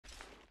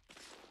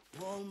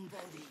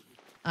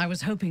I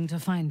was hoping to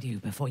find you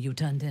before you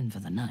turned in for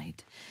the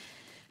night.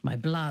 My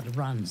blood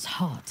runs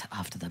hot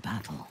after the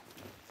battle.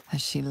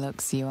 As she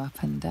looks you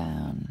up and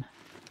down,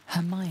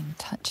 her mind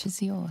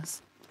touches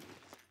yours.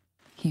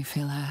 You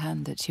feel her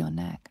hand at your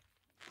neck,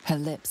 her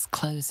lips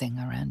closing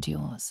around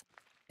yours.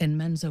 In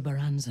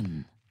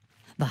Menzoberranzan,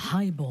 the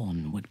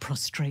highborn would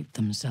prostrate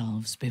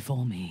themselves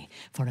before me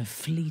for a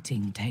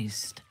fleeting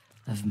taste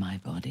of my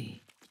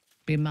body.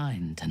 Be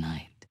mine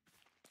tonight,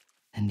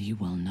 and you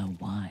will know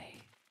why.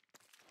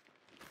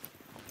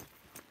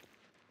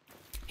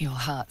 Your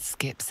heart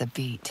skips a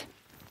beat.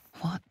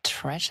 What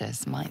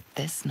treasures might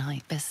this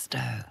night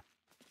bestow?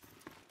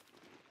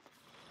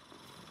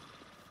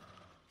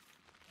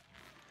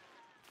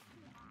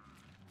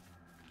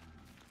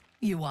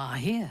 You are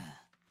here.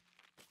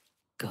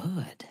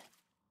 Good.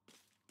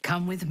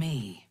 Come with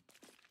me.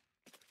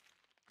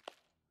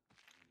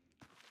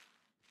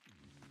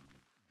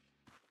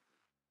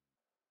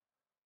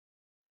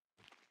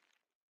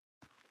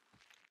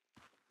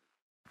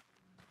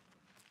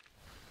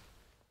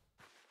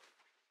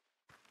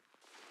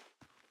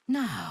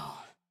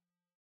 Now,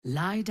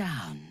 lie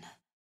down.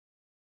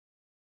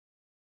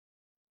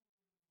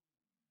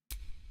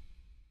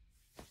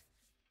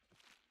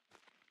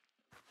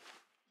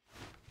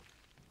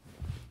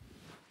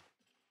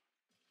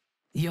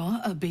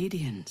 Your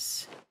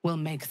obedience will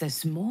make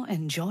this more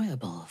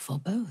enjoyable for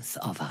both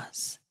of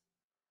us.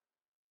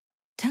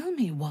 Tell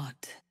me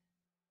what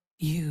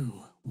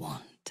you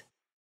want,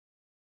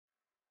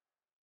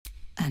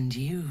 and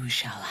you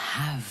shall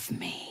have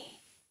me.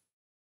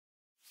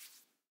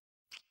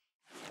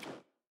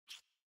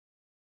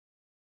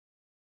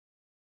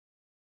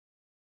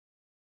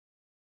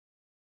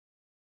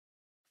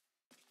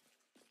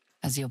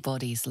 As your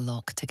bodies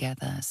lock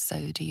together,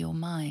 so do your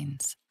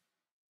minds.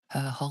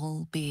 Her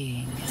whole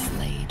being is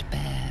laid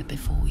bare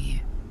before you.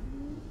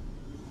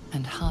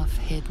 And half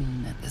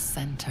hidden at the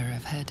center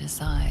of her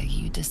desire,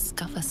 you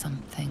discover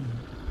something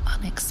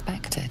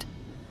unexpected.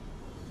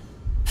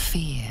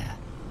 Fear.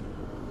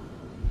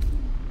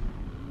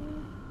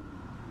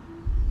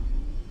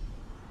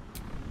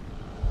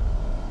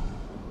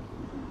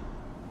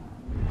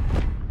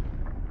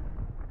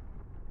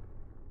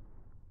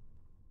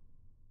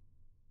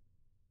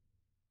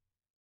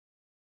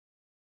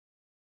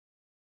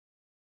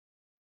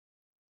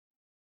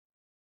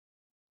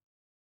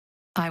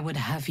 I would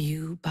have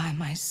you by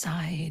my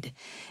side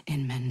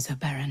in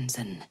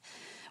Menzoberranzan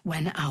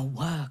when our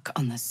work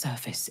on the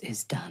surface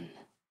is done.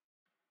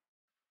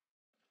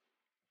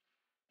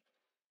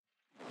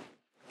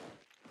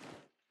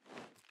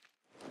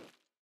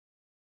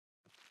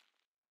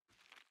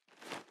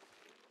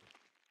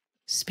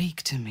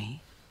 Speak to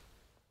me.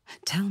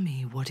 Tell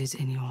me what is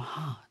in your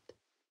heart.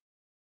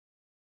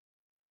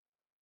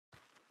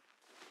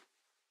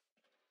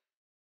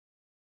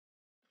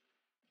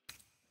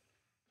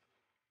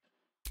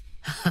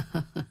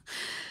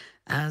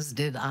 As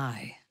did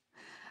I.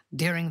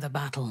 During the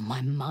battle,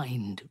 my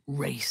mind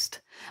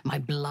raced, my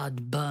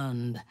blood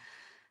burned.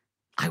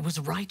 I was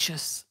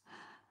righteous.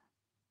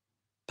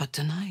 But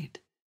tonight,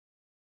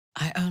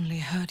 I only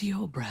heard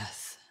your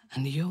breath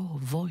and your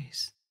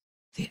voice.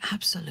 The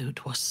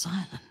Absolute was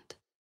silent.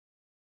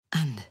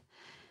 And,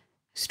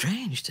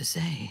 strange to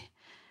say,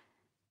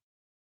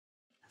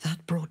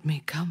 that brought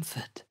me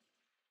comfort.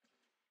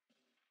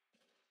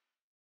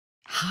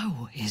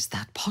 How is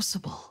that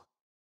possible?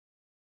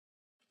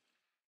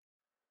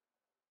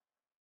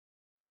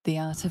 The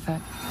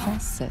artifact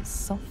pulses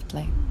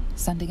softly,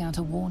 sending out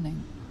a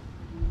warning.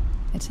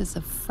 It is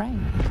afraid.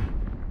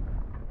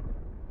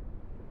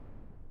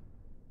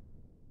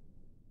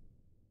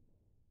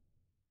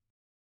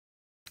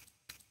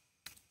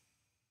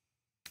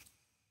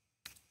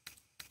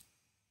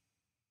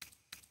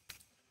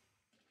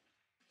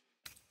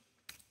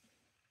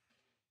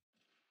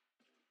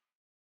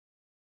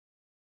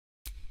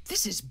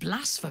 This is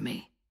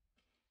blasphemy.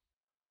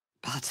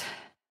 But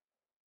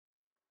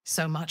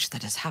so much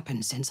that has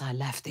happened since I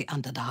left the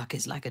Underdark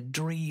is like a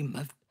dream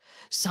of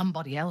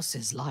somebody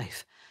else's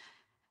life.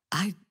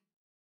 I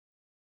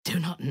do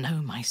not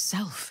know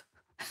myself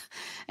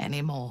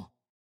anymore,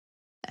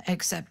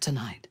 except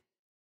tonight.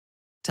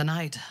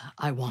 Tonight,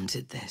 I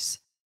wanted this.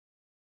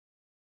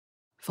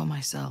 For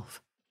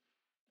myself.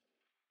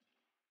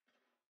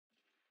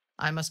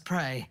 I must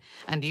pray,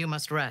 and you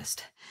must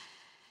rest.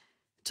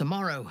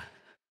 Tomorrow,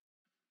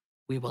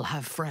 we will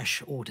have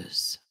fresh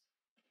orders.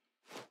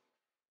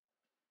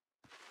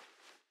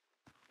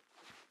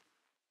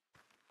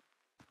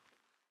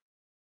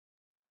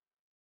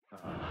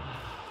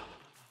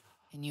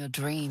 In your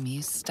dream,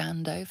 you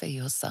stand over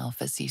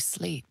yourself as you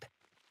sleep.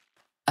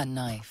 A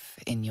knife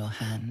in your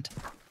hand.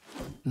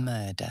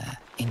 Murder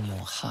in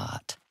your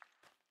heart.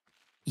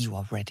 You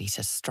are ready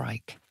to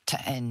strike, to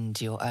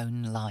end your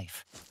own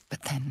life.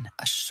 But then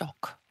a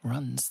shock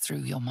runs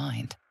through your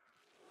mind.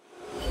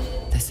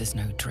 This is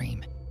no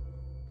dream.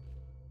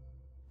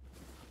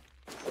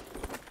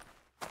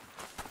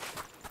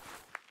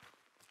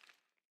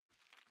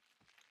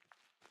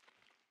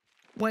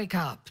 Wake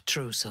up,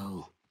 true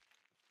soul.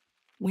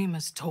 we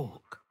must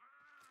talk.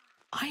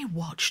 I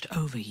watched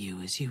over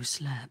you as you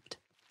slept,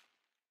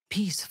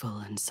 peaceful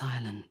and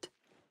silent.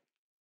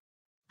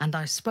 And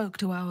I spoke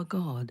to our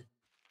god.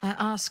 I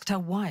asked her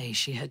why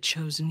she had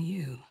chosen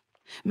you,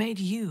 made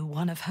you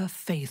one of her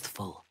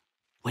faithful,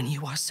 when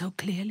you are so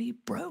clearly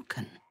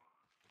broken.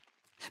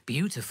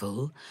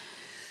 Beautiful,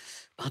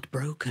 but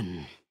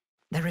broken.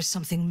 There is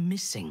something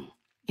missing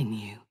in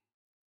you,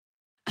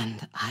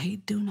 and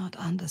I do not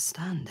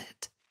understand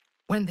it.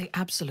 When the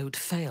Absolute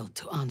failed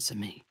to answer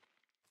me,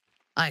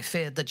 I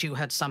feared that you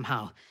had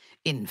somehow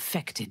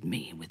infected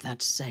me with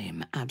that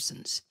same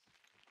absence.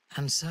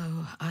 And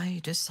so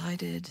I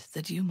decided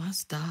that you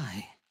must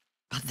die.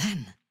 But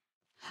then,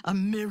 a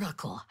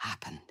miracle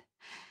happened.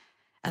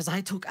 As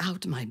I took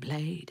out my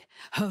blade,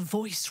 her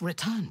voice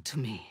returned to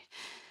me,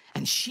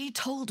 and she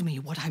told me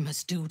what I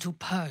must do to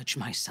purge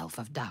myself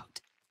of doubt.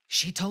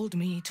 She told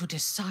me to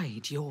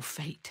decide your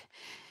fate,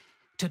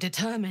 to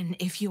determine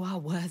if you are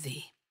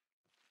worthy.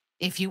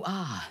 If you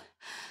are,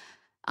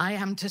 I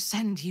am to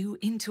send you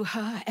into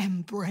her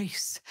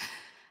embrace,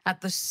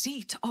 at the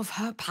seat of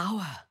her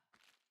power.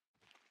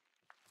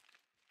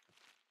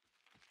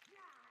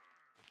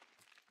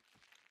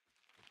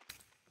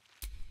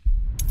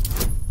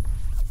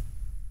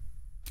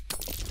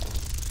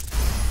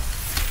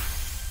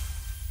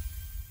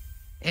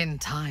 In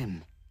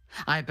time,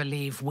 I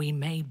believe we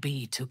may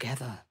be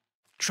together.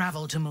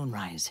 Travel to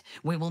Moonrise.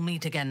 We will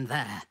meet again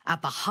there,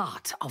 at the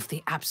heart of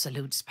the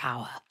Absolute's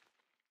power.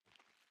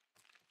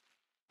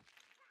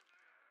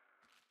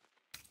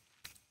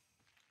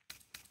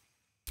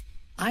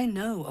 I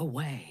know a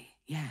way,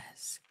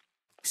 yes.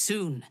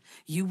 Soon,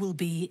 you will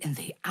be in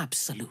the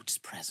Absolute's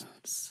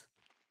presence.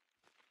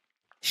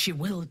 She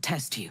will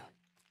test you.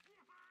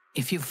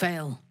 If you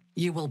fail,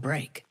 you will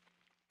break.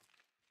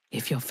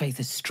 If your faith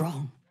is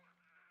strong,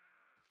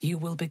 you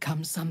will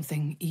become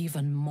something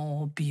even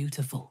more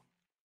beautiful.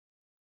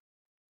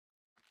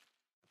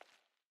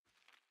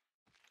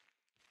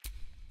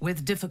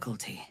 With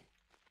difficulty,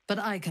 but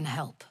I can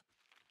help.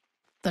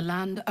 The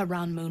land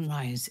around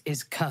Moonrise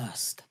is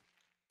cursed.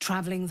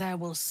 Traveling there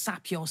will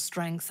sap your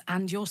strength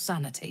and your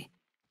sanity,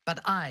 but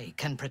I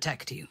can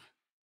protect you.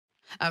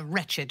 A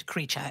wretched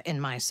creature in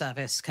my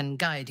service can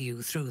guide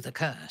you through the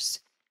curse.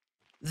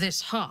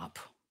 This harp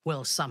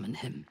will summon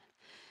him.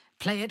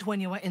 Play it when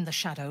you are in the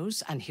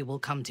shadows, and he will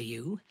come to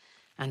you,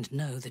 and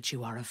know that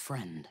you are a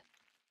friend.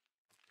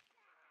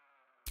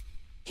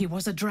 He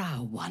was a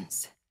drow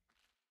once.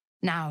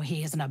 Now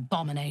he is an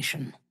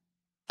abomination,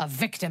 a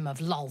victim of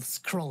Lolth's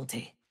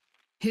cruelty.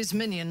 His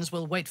minions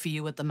will wait for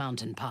you at the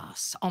mountain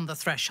pass, on the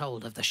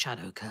threshold of the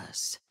Shadow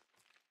Curse.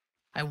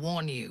 I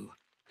warn you,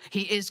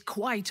 he is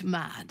quite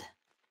mad,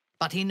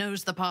 but he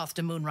knows the path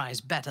to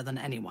Moonrise better than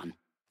anyone.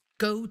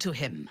 Go to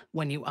him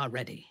when you are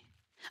ready.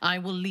 I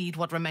will lead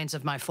what remains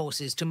of my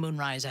forces to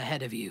Moonrise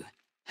ahead of you.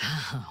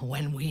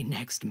 When we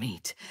next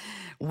meet,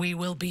 we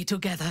will be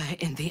together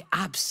in the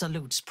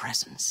Absolute's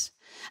presence,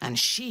 and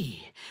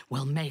she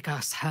will make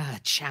us her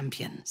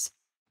champions.